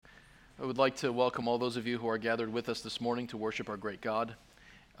I would like to welcome all those of you who are gathered with us this morning to worship our great God.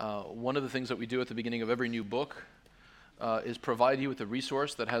 One of the things that we do at the beginning of every new book is provide you with a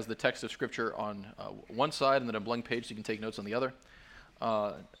resource that has the text of Scripture on one side and then a blank page so you can take notes on the other.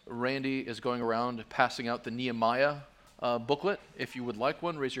 Randy is going around passing out the Nehemiah booklet. If you would like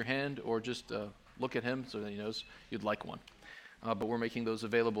one, raise your hand or just look at him so that he knows you'd like one. But we're making those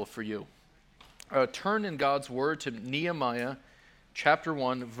available for you. Turn in God's Word to Nehemiah chapter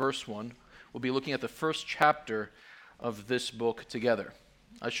 1, verse 1. We'll be looking at the first chapter of this book together.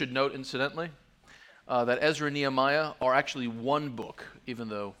 I should note, incidentally, that Ezra and Nehemiah are actually one book, even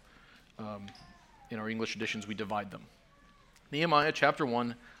though in our English editions we divide them. Nehemiah chapter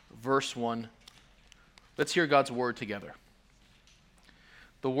 1, verse 1. Let's hear God's word together.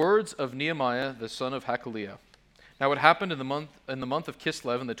 The words of Nehemiah, the son of Hakaliah. Now it happened in the month of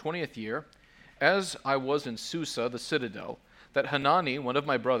Kislev in the 20th year, as I was in Susa, the citadel, that Hanani, one of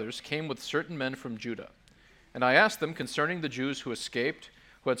my brothers, came with certain men from Judah. And I asked them concerning the Jews who escaped,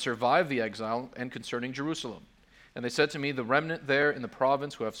 who had survived the exile, and concerning Jerusalem. And they said to me, the remnant there in the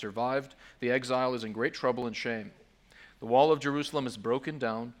province who have survived the exile is in great trouble and shame. The wall of Jerusalem is broken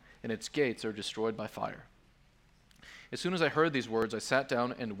down, and its gates are destroyed by fire. As soon as I heard these words, I sat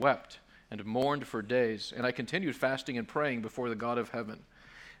down and wept and mourned for days, and I continued fasting and praying before the God of heaven.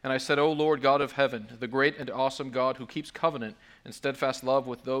 And I said, O Lord God of heaven, the great and awesome God who keeps covenant and steadfast love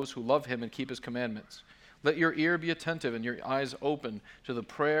with those who love him and keep his commandments, let your ear be attentive and your eyes open to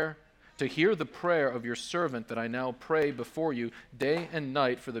hear the prayer of your servant that I now pray before you day and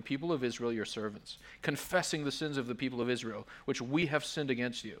night for the people of Israel, your servants, confessing the sins of the people of Israel, which we have sinned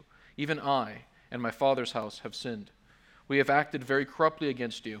against you. Even I and my father's house have sinned. We have acted very corruptly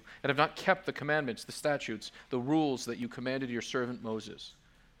against you and have not kept the commandments, the statutes, the rules that you commanded your servant Moses.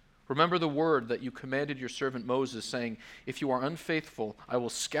 Remember the word that you commanded your servant Moses, saying, if you are unfaithful, I will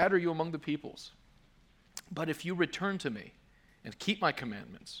scatter you among the peoples. But if you return to me and keep my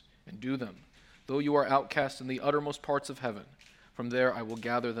commandments and do them, though you are outcast in the uttermost parts of heaven, from there I will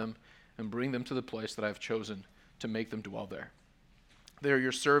gather them and bring them to the place that I have chosen to make them dwell there. They are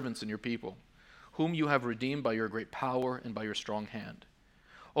your servants and your people, whom you have redeemed by your great power and by your strong hand.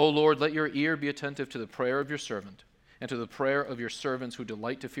 O Lord, let your ear be attentive to the prayer of your servant, and to the prayer of your servants who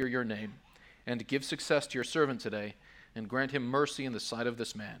delight to fear your name, and give success to your servant today, and grant him mercy in the sight of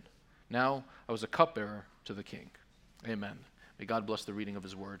this man. Now I was a cupbearer to the king. Amen. May God bless the reading of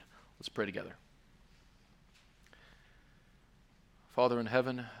his word. Let's pray together. Father in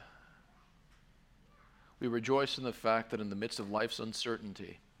heaven, we rejoice in the fact that in the midst of life's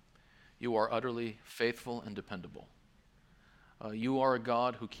uncertainty, you are utterly faithful and dependable. You are a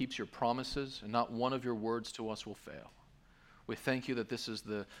God who keeps your promises, and not one of your words to us will fail. We thank you that this is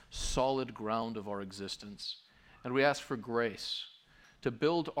the solid ground of our existence, and we ask for grace to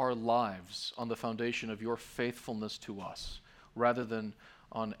build our lives on the foundation of your faithfulness to us, rather than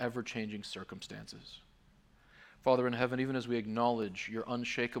on ever-changing circumstances. Father in heaven, even as we acknowledge your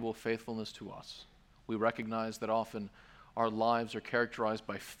unshakable faithfulness to us, we recognize that often our lives are characterized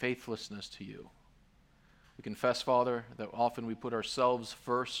by faithlessness to you. We confess, Father, that often we put ourselves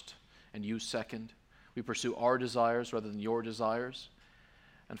first and you second. We pursue our desires rather than your desires.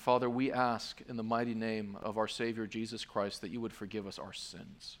 And Father, we ask in the mighty name of our Savior Jesus Christ that you would forgive us our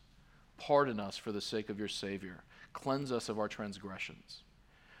sins. Pardon us for the sake of your Savior. Cleanse us of our transgressions.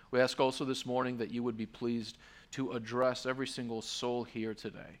 We ask also this morning that you would be pleased to address every single soul here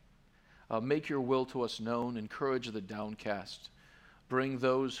today. Make your will to us known. Encourage the downcast. Bring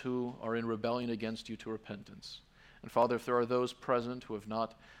those who are in rebellion against you to repentance. And Father, if there are those present who have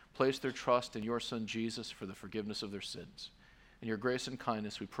not placed their trust in your Son Jesus for the forgiveness of their sins, in your grace and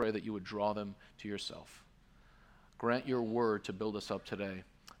kindness, we pray that you would draw them to yourself. Grant your word to build us up today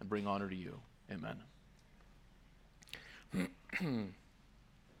and bring honor to you. Amen.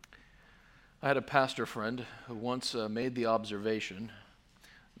 I had a pastor friend who once made the observation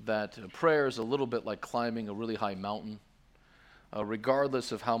that prayer is a little bit like climbing a really high mountain.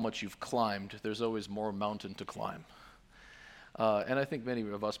 Regardless of how much you've climbed, there's always more mountain to climb. And I think many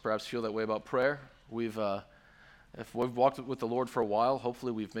of us perhaps feel that way about prayer. If we've walked with the Lord for a while,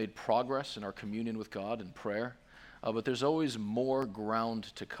 hopefully we've made progress in our communion with God and prayer. But there's always more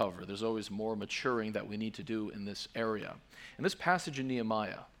ground to cover. There's always more maturing that we need to do in this area. And this passage in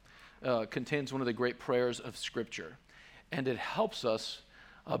Nehemiah contains one of the great prayers of Scripture. And it helps us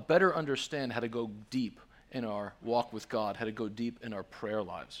better understand how to go deep in our walk with God, how to go deep in our prayer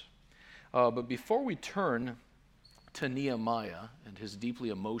lives. But before we turn to Nehemiah and his deeply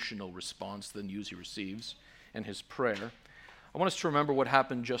emotional response to the news he receives and his prayer, I want us to remember what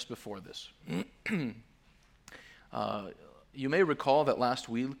happened just before this. You may recall that last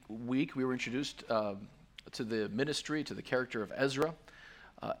week we were introduced to the ministry, to the character of Ezra.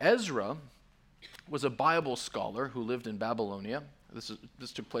 Ezra was a Bible scholar who lived in Babylonia.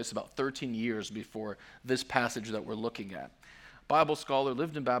 This took place about 13 years before this passage that we're looking at. Bible scholar,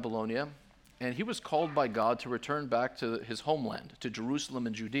 lived in Babylonia, and he was called by God to return back to his homeland, to Jerusalem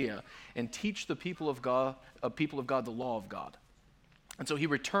and Judea, and teach the people of God the law of God. And so he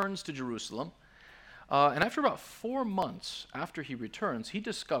returns to Jerusalem, and after about 4 months after he returns, he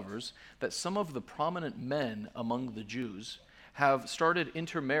discovers that some of the prominent men among the Jews have started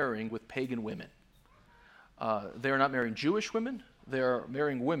intermarrying with pagan women. They are not marrying Jewish women, they are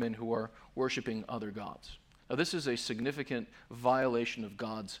marrying women who are worshiping other gods. Now, this is a significant violation of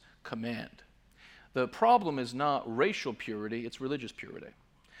God's command. The problem is not racial purity, it's religious purity.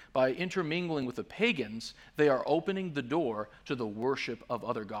 By intermingling with the pagans, they are opening the door to the worship of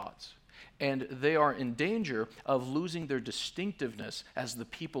other gods. And they are in danger of losing their distinctiveness as the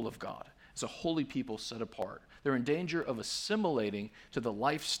people of God, as a holy people set apart. They're in danger of assimilating to the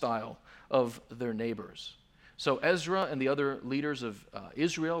lifestyle of their neighbors. So Ezra and the other leaders of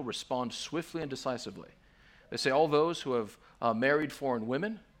Israel respond swiftly and decisively. They say all those who have married foreign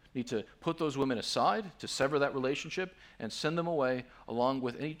women need to put those women aside, to sever that relationship, and send them away along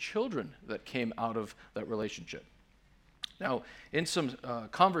with any children that came out of that relationship. Now, in some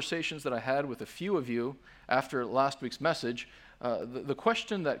conversations that I had with a few of you after last week's message, the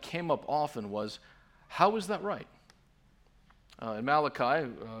question that came up often was, how is that right? In Malachi,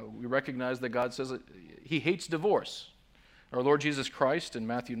 we recognize that God says that he hates divorce. Our Lord Jesus Christ in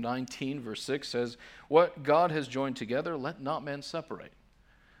Matthew 19, verse 6 says, "What God has joined together, let not man separate."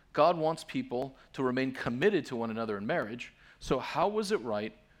 God wants people to remain committed to one another in marriage, so how was it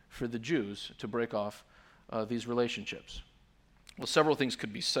right for the Jews to break off these relationships? Well, several things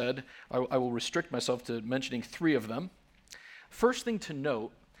could be said. I will restrict myself to mentioning 3 of them. First thing to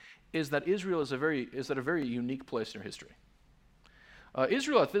note is that Israel is at a very unique place in her history.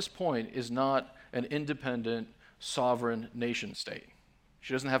 Israel at this point is not an independent, sovereign nation state.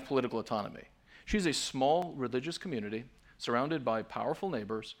 She doesn't have political autonomy. She's a small religious community surrounded by powerful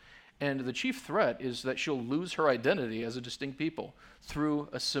neighbors, and the chief threat is that she'll lose her identity as a distinct people through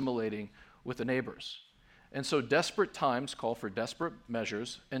assimilating with the neighbors. And so desperate times call for desperate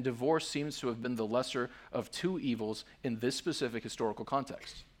measures, and divorce seems to have been the lesser of 2 evils in this specific historical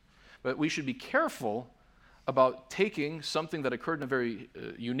context. But we should be careful about taking something that occurred in a very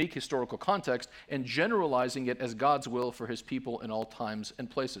unique historical context and generalizing it as God's will for his people in all times and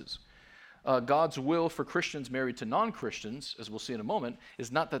places. God's will for Christians married to non-Christians, as we'll see in a moment,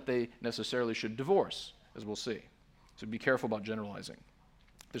 is not that they necessarily should divorce, as we'll see. So be careful about generalizing.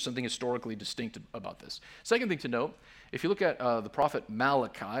 There's something historically distinct about this. Second thing to note, if you look at the prophet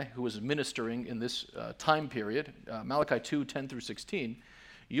Malachi, who was ministering in this time period, Malachi 2, 10 through 16,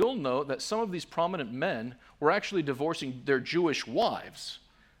 you'll note that some of these prominent men were actually divorcing their Jewish wives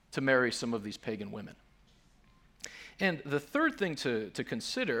to marry some of these pagan women. And the third thing to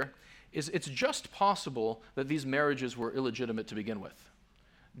consider is it's just possible that these marriages were illegitimate to begin with.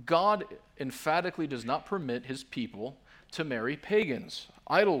 God emphatically does not permit his people to marry pagans,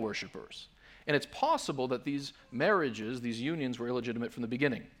 idol worshipers. And it's possible that these marriages, these unions, were illegitimate from the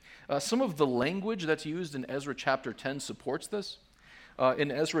beginning. Some of the language that's used in Ezra chapter 10 supports this.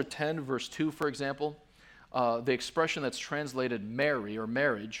 In Ezra 10, verse 2, for example, the expression that's translated marry or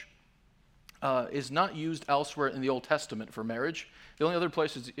marriage is not used elsewhere in the Old Testament for marriage. The only other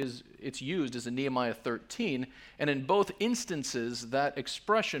place it's used is in Nehemiah 13, and in both instances, that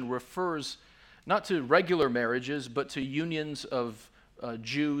expression refers not to regular marriages, but to unions of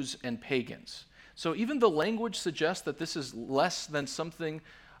Jews and pagans. So even the language suggests that this is less than something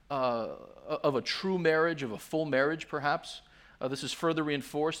of a true marriage, of a full marriage, perhaps. This is further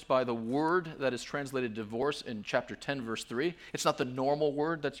reinforced by the word that is translated divorce in chapter 10, verse 3. It's not the normal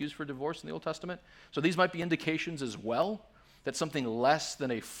word that's used for divorce in the Old Testament. So these might be indications as well that something less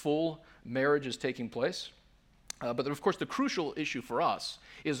than a full marriage is taking place. But of course, the crucial issue for us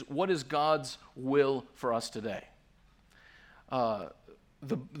is, what is God's will for us today?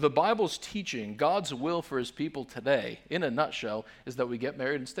 The Bible's teaching, God's will for his people today, in a nutshell, is that we get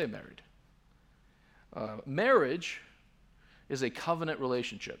married and stay married. Marriage is a covenant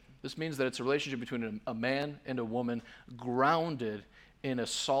relationship. This means that it's a relationship between a man and a woman grounded in a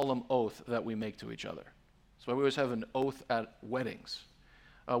solemn oath that we make to each other. That's why we always have an oath at weddings.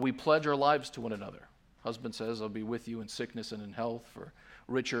 We pledge our lives to one another. Husband says, "I'll be with you in sickness and in health, for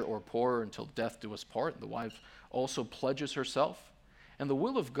richer or poorer, until death do us part." The wife also pledges herself. And the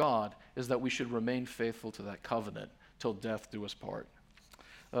will of God is that we should remain faithful to that covenant till death do us part.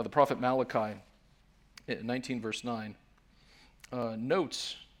 The prophet Malachi, 19 verse 9,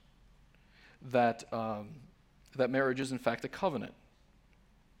 notes that that marriage is in fact a covenant.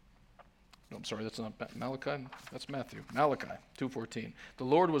 No, I'm sorry, that's not Malachi. That's Matthew. Malachi 2:14. The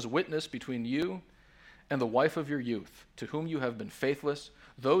Lord was witness between you and the wife of your youth, to whom you have been faithless,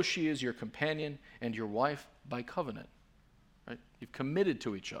 though she is your companion and your wife by covenant. Right? You've committed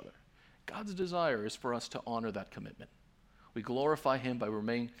to each other. God's desire is for us to honor that commitment. We glorify Him by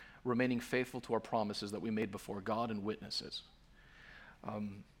remaining faithful to our promises that we made before God and witnesses.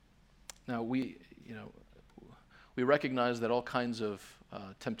 Now we recognize that all kinds of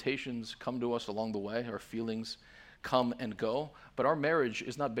temptations come to us along the way. Our feelings come and go, but our marriage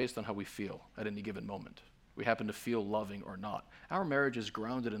is not based on how we feel at any given moment. We happen to feel loving or not. Our marriage is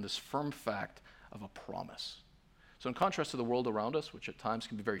grounded in this firm fact of a promise. So in contrast to the world around us, which at times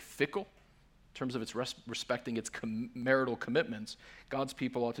can be very fickle in terms of its respecting its marital commitments, God's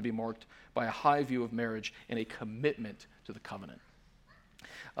people ought to be marked by a high view of marriage and a commitment to the covenant.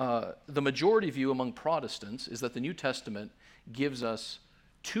 The majority view among Protestants is that the New Testament gives us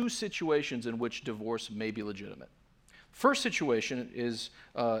two situations in which divorce may be legitimate. First situation is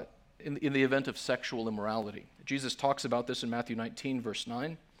in the event of sexual immorality. Jesus talks about this in Matthew 19, verse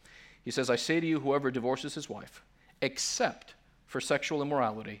 9. He says, I say to you, whoever divorces his wife, except for sexual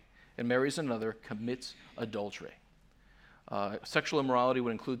immorality, and marries another, commits adultery. Sexual immorality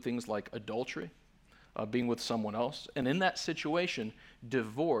would include things like adultery, being with someone else. And in that situation,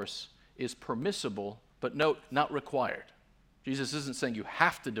 divorce is permissible, but note, not required. Jesus isn't saying you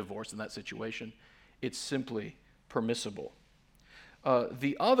have to divorce in that situation. It's simply permissible.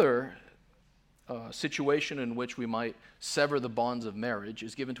 The other situation in which we might sever the bonds of marriage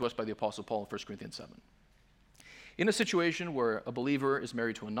is given to us by the Apostle Paul in 1 Corinthians 7. In a situation where a believer is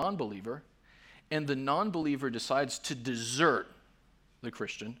married to a non-believer, and the non-believer decides to desert the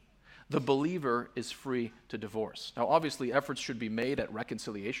Christian, the believer is free to divorce. Now, obviously, efforts should be made at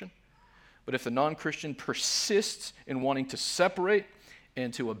reconciliation, but if the non-Christian persists in wanting to separate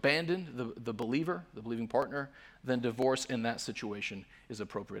and to abandon the believer, the believing partner, then divorce in that situation is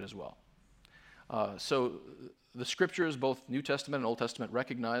appropriate as well. So the scriptures, both New Testament and Old Testament,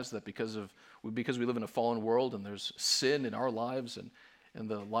 recognize that because we live in a fallen world and there's sin in our lives and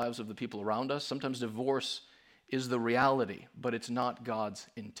the lives of the people around us, sometimes divorce is the reality, but it's not God's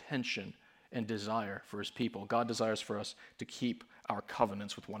intention and desire for His people. God desires for us to keep our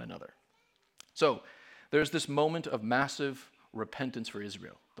covenants with one another. So there's this moment of massive repentance for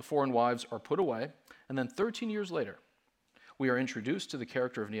Israel. The foreign wives are put away, and then 13 years later, we are introduced to the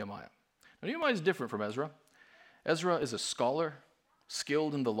character of Nehemiah. Now, Nehemiah is different from Ezra. Ezra is a scholar,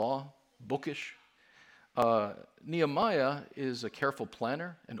 skilled in the law, bookish. Nehemiah is a careful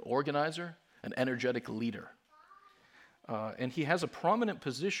planner, an organizer, an energetic leader. And he has a prominent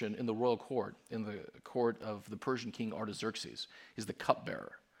position in the royal court, in the court of the Persian king Artaxerxes. He's the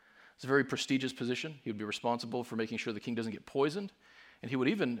cupbearer. It's a very prestigious position. He would be responsible for making sure the king doesn't get poisoned. And he would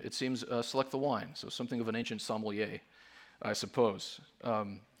even, it seems, select the wine. So something of an ancient sommelier, I suppose.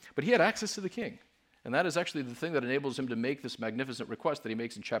 But he had access to the king. And that is actually the thing that enables him to make this magnificent request that he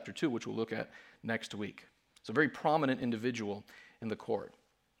makes in chapter 2, which we'll look at next week. It's a very prominent individual in the court.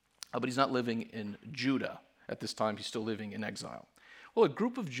 But he's not living in Judah at this time. He's still living in exile. Well, a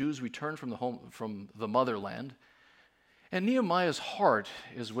group of Jews returned from the motherland, and Nehemiah's heart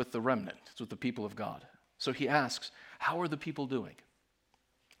is with the remnant. It's with the people of God. So he asks, how are the people doing?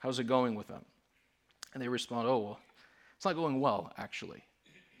 How's it going with them? And they respond, oh, well, it's not going well, actually.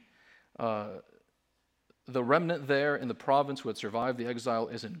 The remnant there in the province who had survived the exile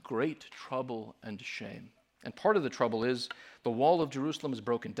is in great trouble and shame. And part of the trouble is the wall of Jerusalem is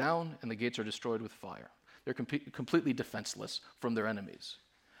broken down and the gates are destroyed with fire. They're completely defenseless from their enemies.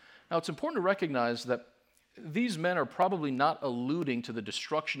 Now, it's important to recognize that these men are probably not alluding to the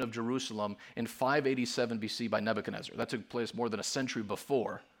destruction of Jerusalem in 587 BC by Nebuchadnezzar. That took place more than a century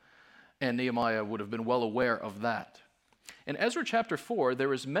before, and Nehemiah would have been well aware of that. In Ezra chapter 4,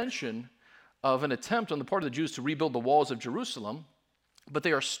 there is mention of an attempt on the part of the Jews to rebuild the walls of Jerusalem, but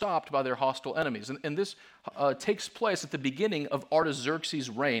they are stopped by their hostile enemies. And this takes place at the beginning of Artaxerxes'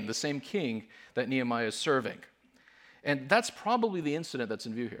 reign, the same king that Nehemiah is serving. And that's probably the incident that's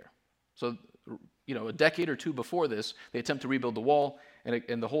in view here. So, a decade or two before this, they attempt to rebuild the wall,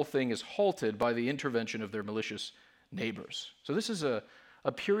 and the whole thing is halted by the intervention of their malicious neighbors. So this is a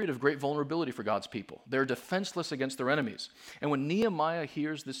period of great vulnerability for God's people. They're defenseless against their enemies. And when Nehemiah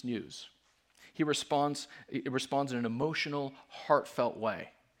hears this news, he responds in an emotional, heartfelt way.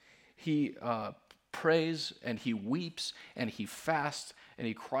 He prays and he weeps and he fasts and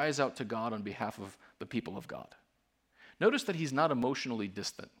he cries out to God on behalf of the people of God. Notice that he's not emotionally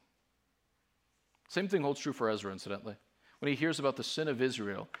distant. Same thing holds true for Ezra, incidentally. When he hears about the sin of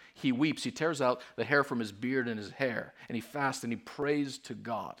Israel, he weeps. He tears out the hair from his beard and his hair, and he fasts and he prays to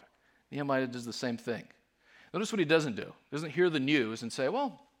God. Nehemiah does the same thing. Notice what he doesn't do. He doesn't hear the news and say,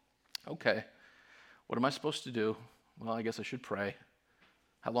 well, okay, what am I supposed to do? Well, I guess I should pray.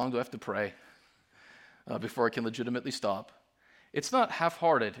 How long do I have to pray before I can legitimately stop? It's not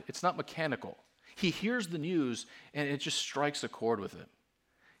half-hearted. It's not mechanical. He hears the news, and it just strikes a chord with him.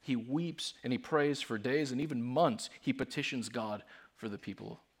 He weeps and he prays for days and even months. He petitions God for the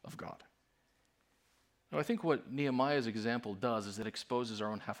people of God. Now, I think what Nehemiah's example does is it exposes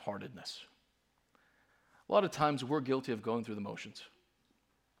our own half-heartedness. A lot of times we're guilty of going through the motions.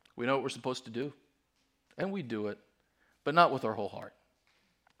 We know what we're supposed to do, and we do it, but not with our whole heart.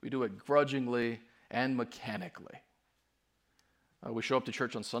 We do it grudgingly and mechanically. We show up to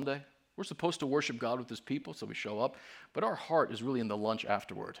church on Sunday. We're supposed to worship God with his people, so we show up, but our heart is really in the lunch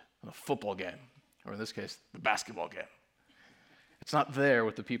afterward, in the football game, or in this case, the basketball game. It's not there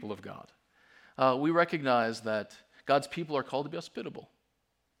with the people of God. We recognize that God's people are called to be hospitable,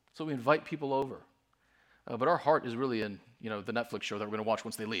 so we invite people over. But our heart is really in, the Netflix show that we're going to watch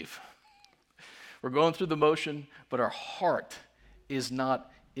once they leave. We're going through the motion, but our heart is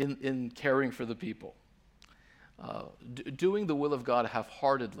not in caring for the people. Doing the will of God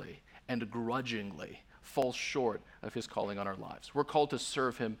half-heartedly and grudgingly falls short of his calling on our lives. We're called to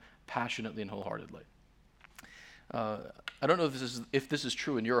serve him passionately and wholeheartedly. I don't know if this is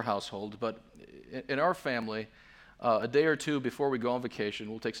true in your household, but in our family, a day or two before we go on vacation,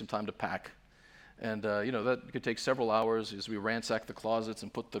 we'll take some time to pack. And, that could take several hours as we ransack the closets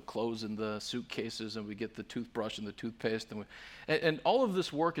and put the clothes in the suitcases, and we get the toothbrush and the toothpaste. And all of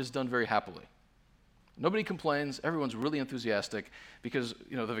this work is done very happily. Nobody complains. Everyone's really enthusiastic because,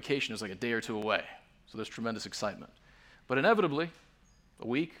 the vacation is like a day or two away. So there's tremendous excitement. But inevitably, a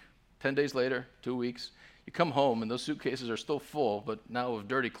week, 10 days later, 2 weeks, you come home and those suitcases are still full, but now of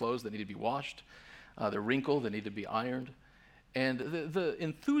dirty clothes that need to be washed. They're wrinkled. They need to be ironed. And the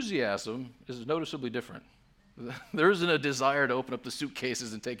enthusiasm is noticeably different. There isn't a desire to open up the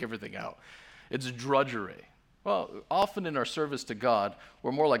suitcases and take everything out. It's drudgery. Well, often in our service to God,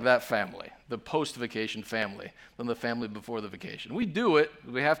 we're more like that family, the post-vacation family, than the family before the vacation. We do it,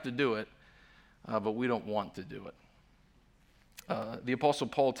 we have to do it, but we don't want to do it. The Apostle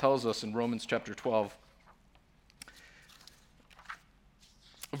Paul tells us in Romans chapter 12,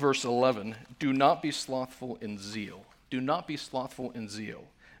 verse 11, do not be slothful in zeal. Do not be slothful in zeal.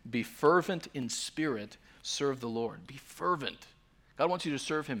 Be fervent in spirit, serve the Lord. Be fervent. God wants you to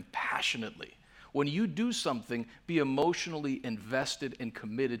serve him passionately. When you do something, be emotionally invested and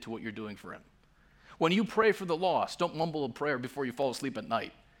committed to what you're doing for him. When you pray for the lost, don't mumble a prayer before you fall asleep at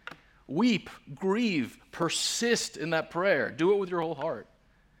night. Weep, grieve, persist in that prayer. Do it with your whole heart.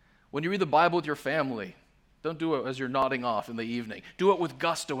 When you read the Bible with your family, don't do it as you're nodding off in the evening. Do it with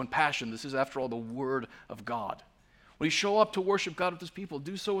gusto and passion. This is, after all, the Word of God. When you show up to worship God with his people,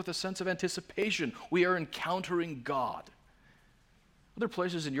 do so with a sense of anticipation. We are encountering God. Are there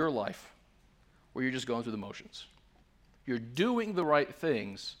places in your life where you're just going through the motions? You're doing the right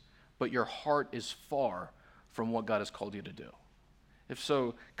things, but your heart is far from what God has called you to do. If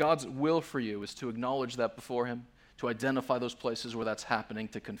so, God's will for you is to acknowledge that before him, to identify those places where that's happening,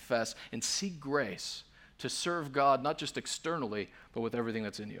 to confess, and seek grace to serve God, not just externally, but with everything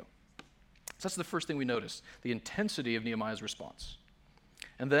that's in you. So that's the first thing we notice, the intensity of Nehemiah's response.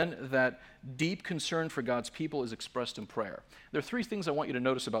 And then that deep concern for God's people is expressed in prayer. There are three things I want you to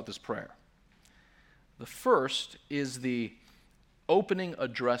notice about this prayer. The first is the opening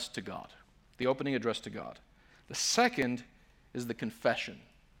address to God. The opening address to God. The second is the confession.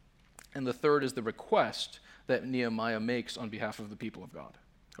 And the third is the request that Nehemiah makes on behalf of the people of God.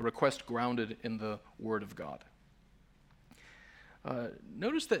 A request grounded in the Word of God.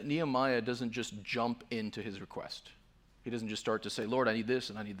 Notice that Nehemiah doesn't just jump into his request. He doesn't just start to say, Lord, I need this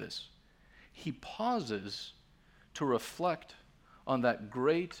and I need this. He pauses to reflect on that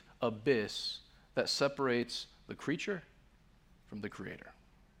great abyss that separates the creature from the Creator.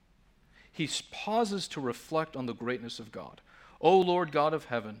 He pauses to reflect on the greatness of God. O Lord God of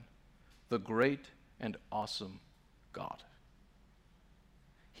heaven, the great and awesome God.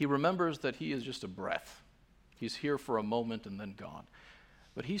 He remembers that he is just a breath. He's here for a moment and then gone.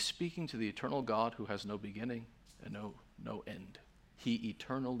 But he's speaking to the eternal God who has no beginning and no end. He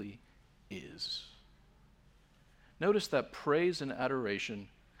eternally is. Notice that praise and adoration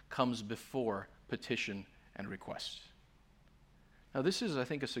comes before petition and request. Now this is, I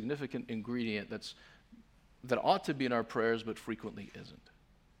think, a significant ingredient that ought to be in our prayers but frequently isn't.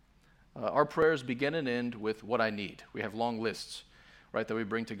 Our prayers begin and end with what I need. We have long lists. right, that we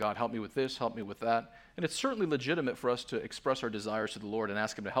bring to God. Help me with this, help me with that. And it's certainly legitimate for us to express our desires to the Lord and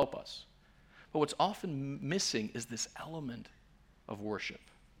ask him to help us. But what's often missing is this element of worship,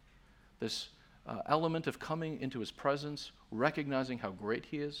 this element of coming into his presence, recognizing how great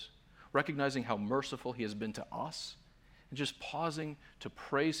he is, recognizing how merciful he has been to us, and just pausing to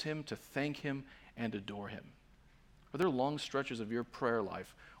praise him, to thank him, and adore him. Are there long stretches of your prayer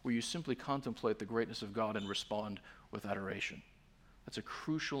life where you simply contemplate the greatness of God and respond with adoration? That's a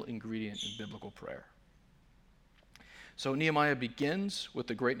crucial ingredient in biblical prayer. So Nehemiah begins with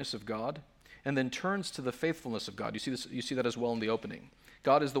the greatness of God and then turns to the faithfulness of God. You see that as well in the opening.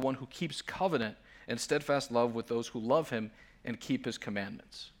 God is the one who keeps covenant and steadfast love with those who love him and keep his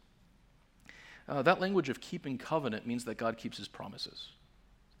commandments. That language of keeping covenant means that God keeps his promises.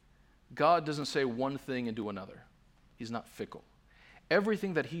 God doesn't say one thing and do another. He's not fickle.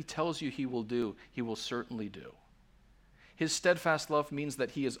 Everything that he tells you he will do, he will certainly do. His steadfast love means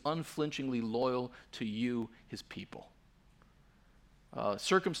that he is unflinchingly loyal to you, his people.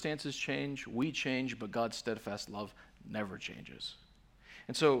 Circumstances change, we change, but God's steadfast love never changes.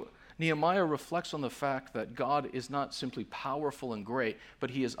 And so Nehemiah reflects on the fact that God is not simply powerful and great, but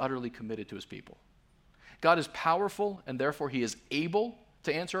he is utterly committed to his people. God is powerful, and therefore he is able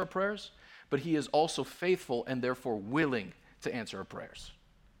to answer our prayers, but he is also faithful and therefore willing to answer our prayers.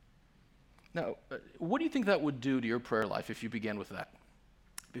 Now, what do you think that would do to your prayer life if you began with that?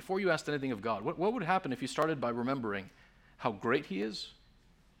 Before you asked anything of God, what would happen if you started by remembering how great he is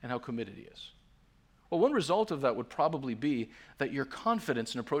and how committed he is? Well, one result of that would probably be that your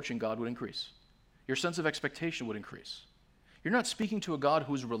confidence in approaching God would increase. Your sense of expectation would increase. You're not speaking to a God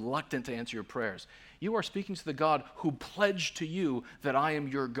who's reluctant to answer your prayers. You are speaking to the God who pledged to you that I am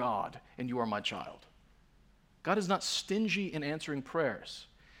your God and you are my child. God is not stingy in answering prayers.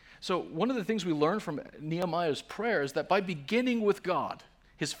 So one of the things we learn from Nehemiah's prayer is that by beginning with God,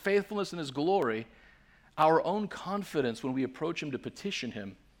 his faithfulness and his glory, our own confidence when we approach him to petition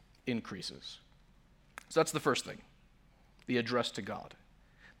him increases. So that's the first thing, the address to God.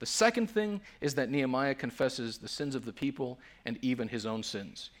 The second thing is that Nehemiah confesses the sins of the people and even his own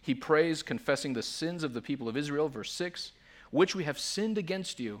sins. He prays, confessing the sins of the people of Israel, verse 6, which we have sinned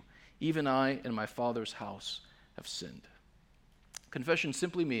against you, even I and my father's house have sinned. Confession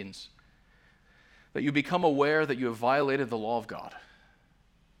simply means that you become aware that you have violated the law of God.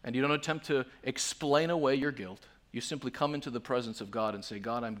 And you don't attempt to explain away your guilt. You simply come into the presence of God and say,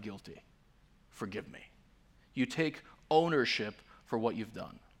 God, I'm guilty. Forgive me. You take ownership for what you've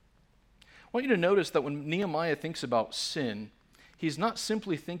done. I want you to notice that when Nehemiah thinks about sin, he's not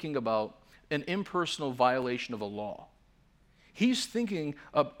simply thinking about an impersonal violation of a law. He's thinking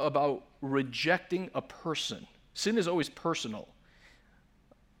about rejecting a person. Sin is always personal.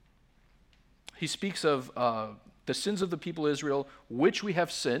 He speaks of the sins of the people of Israel, which we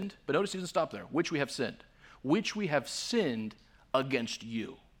have sinned, but notice he doesn't stop there, which we have sinned. Which we have sinned against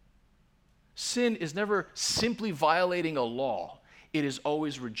you. Sin is never simply violating a law. It is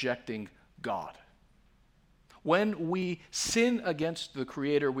always rejecting God. When we sin against the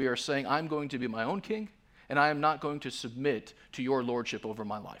Creator, we are saying, I'm going to be my own king, and I am not going to submit to your lordship over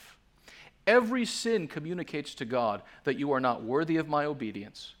my life. Every sin communicates to God that you are not worthy of my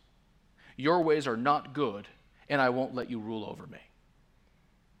obedience, your ways are not good, and I won't let you rule over me.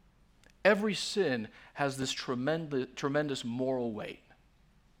 Every sin has this tremendous moral weight.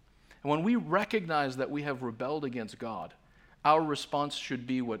 And when we recognize that we have rebelled against God, our response should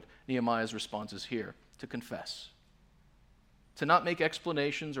be what Nehemiah's response is here, to confess. To not make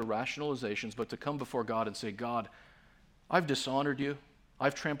explanations or rationalizations, but to come before God and say, God, I've dishonored you.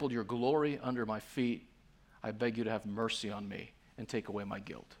 I've trampled your glory under my feet. I beg you to have mercy on me and take away my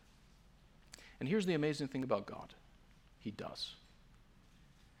guilt. And here's the amazing thing about God. He does.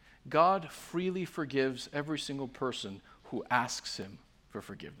 God freely forgives every single person who asks him for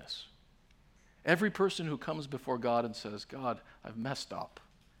forgiveness. Every person who comes before God and says, God, I've messed up.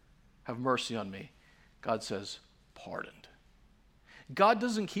 Have mercy on me. God says, pardoned. God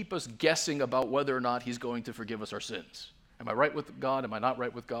doesn't keep us guessing about whether or not he's going to forgive us our sins. Am I right with God? Am I not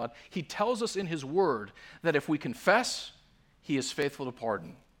right with God? He tells us in his word that if we confess, he is faithful to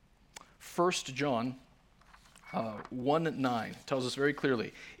pardon. 1 John 1:9 tells us very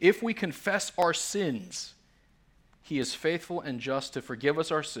clearly, if we confess our sins, he is faithful and just to forgive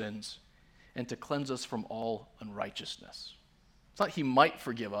us our sins and to cleanse us from all unrighteousness. It's not he might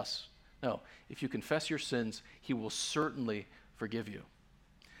forgive us. No, if you confess your sins, he will certainly forgive you.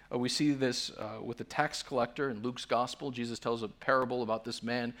 We see this with the tax collector in Luke's gospel. Jesus tells a parable about this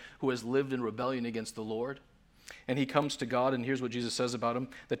man who has lived in rebellion against the Lord. And he comes to God, and here's what Jesus says about him.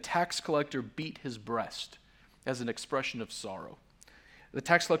 The tax collector beat his breast as an expression of sorrow. The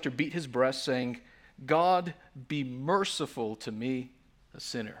tax collector beat his breast, saying, God, be merciful to me, a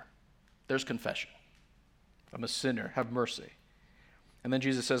sinner. There's confession. I'm a sinner. Have mercy. And then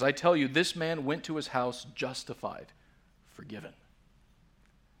Jesus says, I tell you, this man went to his house justified, forgiven.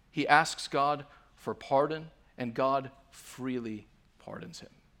 He asks God for pardon, and God freely pardons him.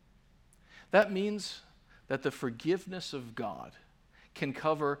 That means that the forgiveness of God can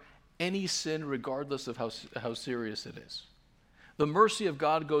cover any sin regardless of how serious it is. The mercy of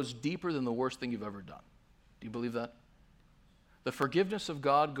God goes deeper than the worst thing you've ever done. Do you believe that? The forgiveness of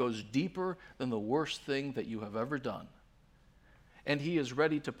God goes deeper than the worst thing that you have ever done. And he is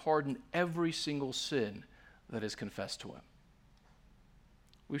ready to pardon every single sin that is confessed to him.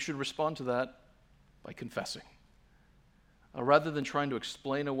 We should respond to that by confessing. Rather than trying to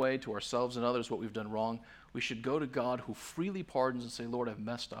explain away to ourselves and others what we've done wrong, we should go to God who freely pardons and say, Lord, I've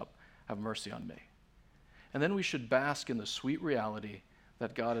messed up. Have mercy on me. And then we should bask in the sweet reality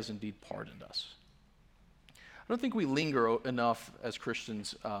that God has indeed pardoned us. I don't think we linger enough as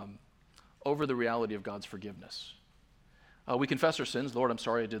Christians over the reality of God's forgiveness. We confess our sins. Lord, I'm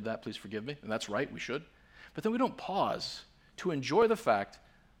sorry I did that. Please forgive me. And that's right, we should. But then we don't pause to enjoy the fact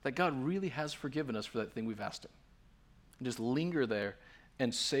that God really has forgiven us for that thing we've asked him. And just linger there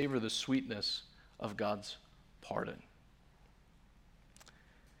and savor the sweetness of God's pardon.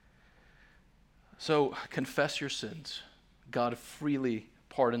 So confess your sins. God freely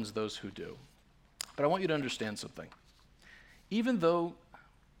pardons those who do. But I want you to understand something. Even though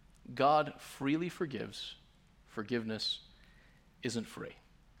God freely forgives, forgiveness isn't free.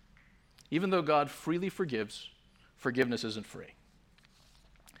 Even though God freely forgives, forgiveness isn't free.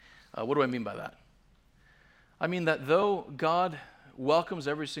 What do I mean by that? I mean that though God welcomes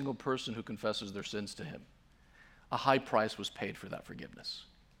every single person who confesses their sins to him, a high price was paid for that forgiveness.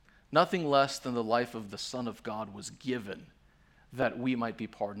 Nothing less than the life of the Son of God was given that we might be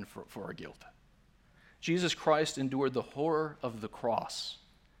pardoned for our guilt. Jesus Christ endured the horror of the cross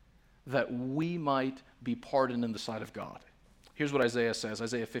that we might be pardoned in the sight of God. Here's what Isaiah says,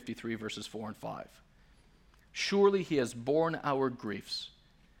 Isaiah 53, verses 4 and 5. Surely he has borne our griefs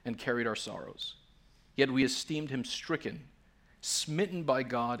and carried our sorrows. Yet we esteemed him stricken, smitten by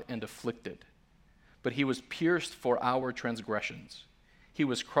God and afflicted. But he was pierced for our transgressions. He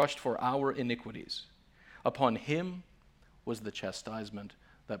was crushed for our iniquities. Upon him was the chastisement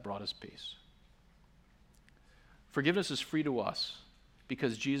that brought us peace. Forgiveness is free to us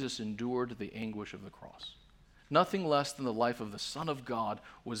because Jesus endured the anguish of the cross. Nothing less than the life of the Son of God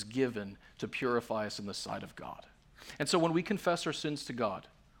was given to purify us in the sight of God. And so when we confess our sins to God,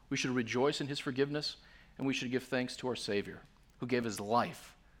 we should rejoice in his forgiveness, and we should give thanks to our Savior, who gave his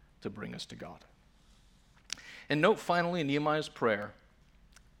life to bring us to God. And note finally in Nehemiah's prayer,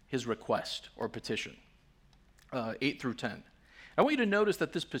 his request or petition, 8 through 10. I want you to notice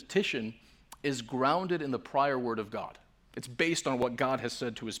that this petition is grounded in the prior word of God. It's based on what God has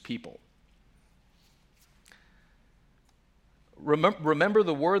said to his people. Remember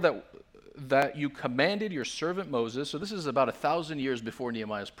the word that you commanded your servant Moses. So this is about 1,000 years before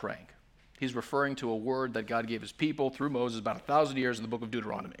Nehemiah's praying. He's referring to a word that God gave his people through Moses about 1,000 years in the book of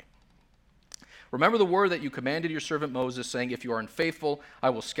Deuteronomy. Remember the word that you commanded your servant Moses, saying, if you are unfaithful, I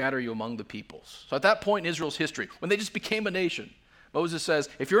will scatter you among the peoples. So at that point in Israel's history, when they just became a nation, Moses says,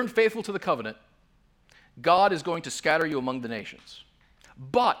 if you're unfaithful to the covenant, God is going to scatter you among the nations.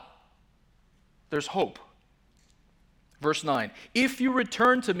 But there's hope. Verse 9, if you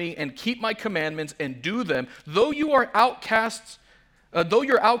return to me and keep my commandments and do them, though your outcasts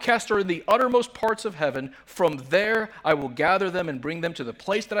are in the uttermost parts of heaven, from there I will gather them and bring them to the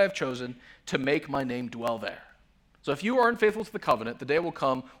place that I have chosen to make my name dwell there. So if you are unfaithful to the covenant, the day will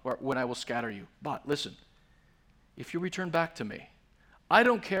come when I will scatter you. But listen, if you return back to me, I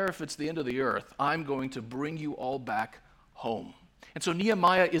don't care if it's the end of the earth, I'm going to bring you all back home. And so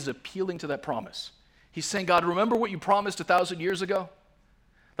Nehemiah is appealing to that promise. He's saying, God, remember what you promised 1,000 years ago?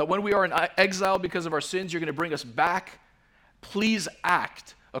 That when we are in exile because of our sins, you're going to bring us back. Please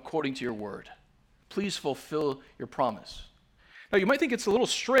act according to your word. Please fulfill your promise. Now, you might think it's a little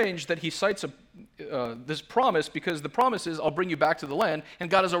strange that he cites this promise because the promise is, I'll bring you back to the land, and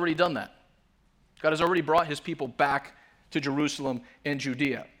God has already done that. God has already brought his people back to Jerusalem and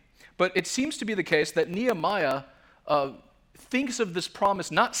Judea. But it seems to be the case that Nehemiah thinks of this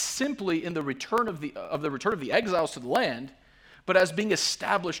promise not simply in the return of the exiles to the land, but as being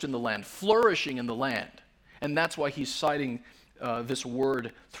established in the land, flourishing in the land. And that's why he's citing this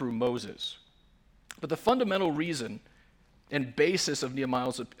word through Moses. But the fundamental reason and basis of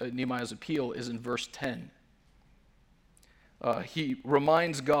Nehemiah's appeal is in verse 10. He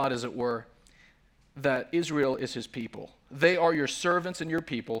reminds God, as it were, that Israel is his people. They are your servants and your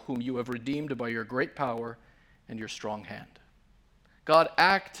people, whom you have redeemed by your great power and your strong hand. God,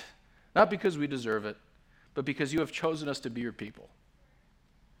 act not because we deserve it, but because you have chosen us to be your people.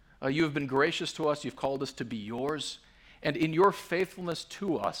 You have been gracious to us. You've called us to be yours. And in your faithfulness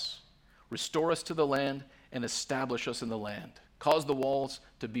to us, restore us to the land and establish us in the land. Cause the walls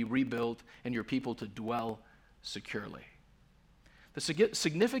to be rebuilt and your people to dwell securely. The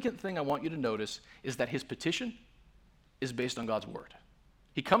significant thing I want you to notice is that his petition is based on God's word.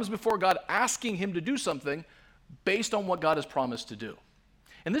 He comes before God asking him to do something based on what God has promised to do.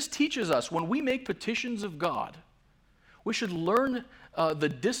 And this teaches us when we make petitions of God, we should learn the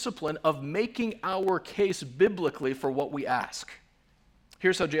discipline of making our case biblically for what we ask.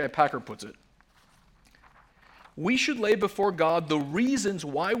 Here's how J.I. Packer puts it. We should lay before God the reasons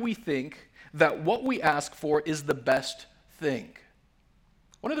why we think that what we ask for is the best thing.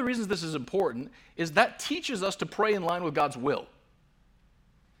 One of the reasons this is important is that teaches us to pray in line with God's will.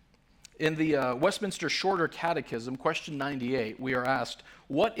 In the Westminster Shorter Catechism, question 98, we are asked,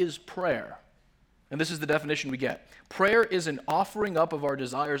 what is prayer? And this is the definition we get. Prayer is an offering up of our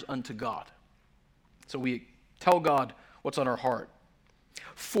desires unto God. So we tell God what's on our heart.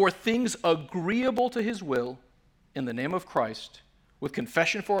 For things agreeable to his will, in the name of Christ, with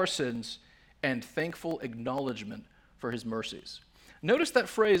confession for our sins and thankful acknowledgement for his mercies. Notice that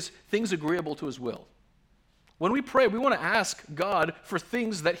phrase, things agreeable to his will. When we pray, we want to ask God for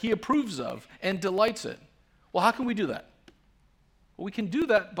things that he approves of and delights in. Well, how can we do that? Well, we can do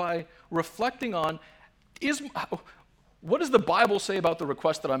that by reflecting on, what does the Bible say about the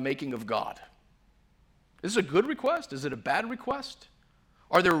request that I'm making of God? Is it a good request? Is it a bad request?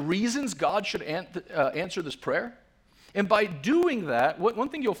 Are there reasons God should answer this prayer? And by doing that, one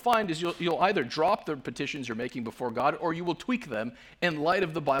thing you'll find is you'll either drop the petitions you're making before God or you will tweak them in light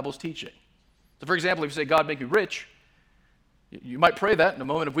of the Bible's teaching. So for example, if you say, God, make me rich, you might pray that in a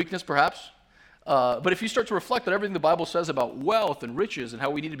moment of weakness perhaps. But if you start to reflect on everything the Bible says about wealth and riches and how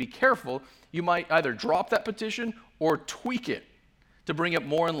we need to be careful, you might either drop that petition or tweak it to bring it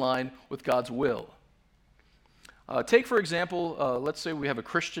more in line with God's will. Take, for example, let's say we have a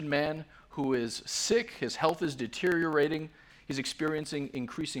Christian man who is sick, his health is deteriorating, he's experiencing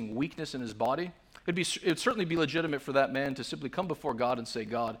increasing weakness in his body. It'd certainly be legitimate for that man to simply come before God and say,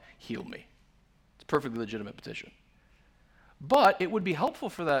 God, heal me. It's a perfectly legitimate petition. But it would be helpful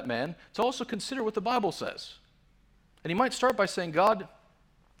for that man to also consider what the Bible says. And he might start by saying, God,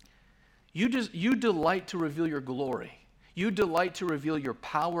 you delight to reveal your glory. You delight to reveal your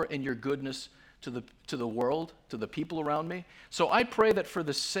power and your goodness to the world, to the people around me. So I pray that for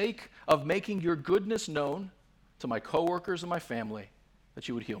the sake of making your goodness known to my coworkers and my family, that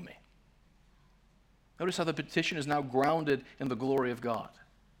you would heal me. Notice how the petition is now grounded in the glory of God.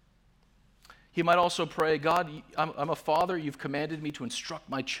 He might also pray, God, I'm a father. You've commanded me to instruct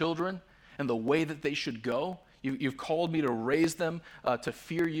my children in the way that they should go. You've called me to raise them to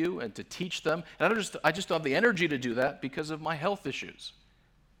fear you and to teach them. And I just don't have the energy to do that because of my health issues.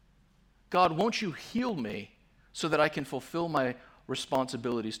 God, won't you heal me so that I can fulfill my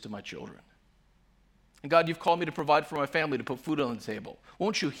responsibilities to my children? And God, you've called me to provide for my family, to put food on the table.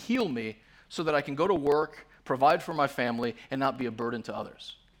 Won't you heal me so that I can go to work, provide for my family, and not be a burden to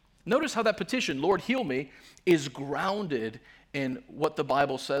others? Notice how that petition, Lord, heal me, is grounded in what the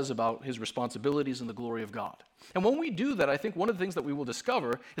Bible says about his responsibilities and the glory of God. And when we do that, I think one of the things that we will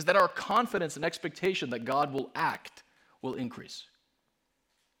discover is that our confidence and expectation that God will act will increase.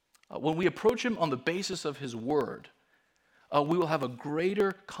 When we approach him on the basis of his word, we will have a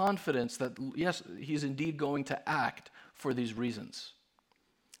greater confidence that, yes, he's indeed going to act for these reasons.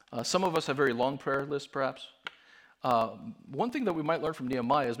 Some of us have very long prayer lists, perhaps. One thing that we might learn from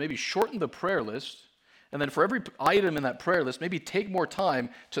Nehemiah is maybe shorten the prayer list, and then for every item in that prayer list, maybe take more time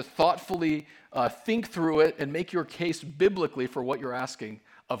to thoughtfully think through it and make your case biblically for what you're asking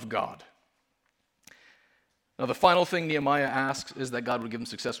of God. Now, the final thing Nehemiah asks is that God would give him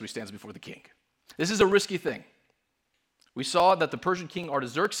success when he stands before the king. This is a risky thing. We saw that the Persian king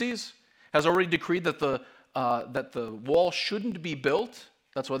Artaxerxes has already decreed that the wall shouldn't be built.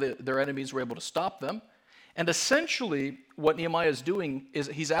 That's why their enemies were able to stop them. And essentially, what Nehemiah is doing is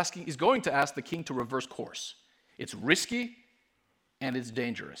he's going to ask the king to reverse course. It's risky and it's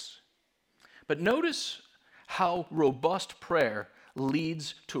dangerous. But notice how robust prayer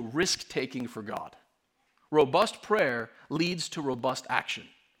leads to risk-taking for God. Robust prayer leads to robust action.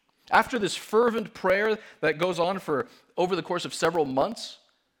 After this fervent prayer that goes on for over the course of several months,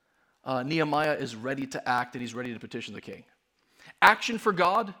 Nehemiah is ready to act and he's ready to petition the king. Action for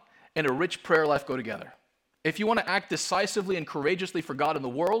God and a rich prayer life go together. If you want to act decisively and courageously for God in the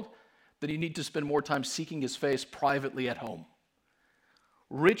world, then you need to spend more time seeking his face privately at home.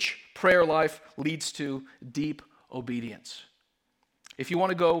 Rich prayer life leads to deep obedience. If you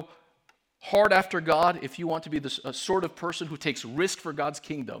want to go hard after God, if you want to be the sort of person who takes risk for God's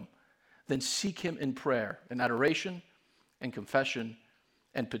kingdom, then seek him in prayer, in adoration, and confession,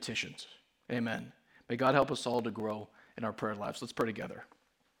 and petitions. Amen. May God help us all to grow in our prayer lives. Let's pray together.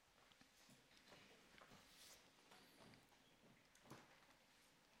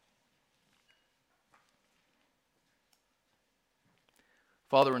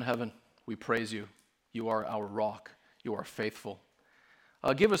 Father in heaven, we praise you. You are our rock. You are faithful.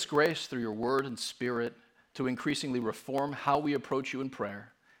 Give us grace through your word and spirit to increasingly reform how we approach you in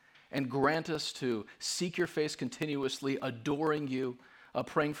prayer, and grant us to seek your face continuously, adoring you,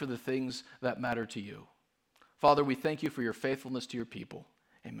 praying for the things that matter to you. Father, we thank you for your faithfulness to your people.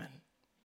 Amen.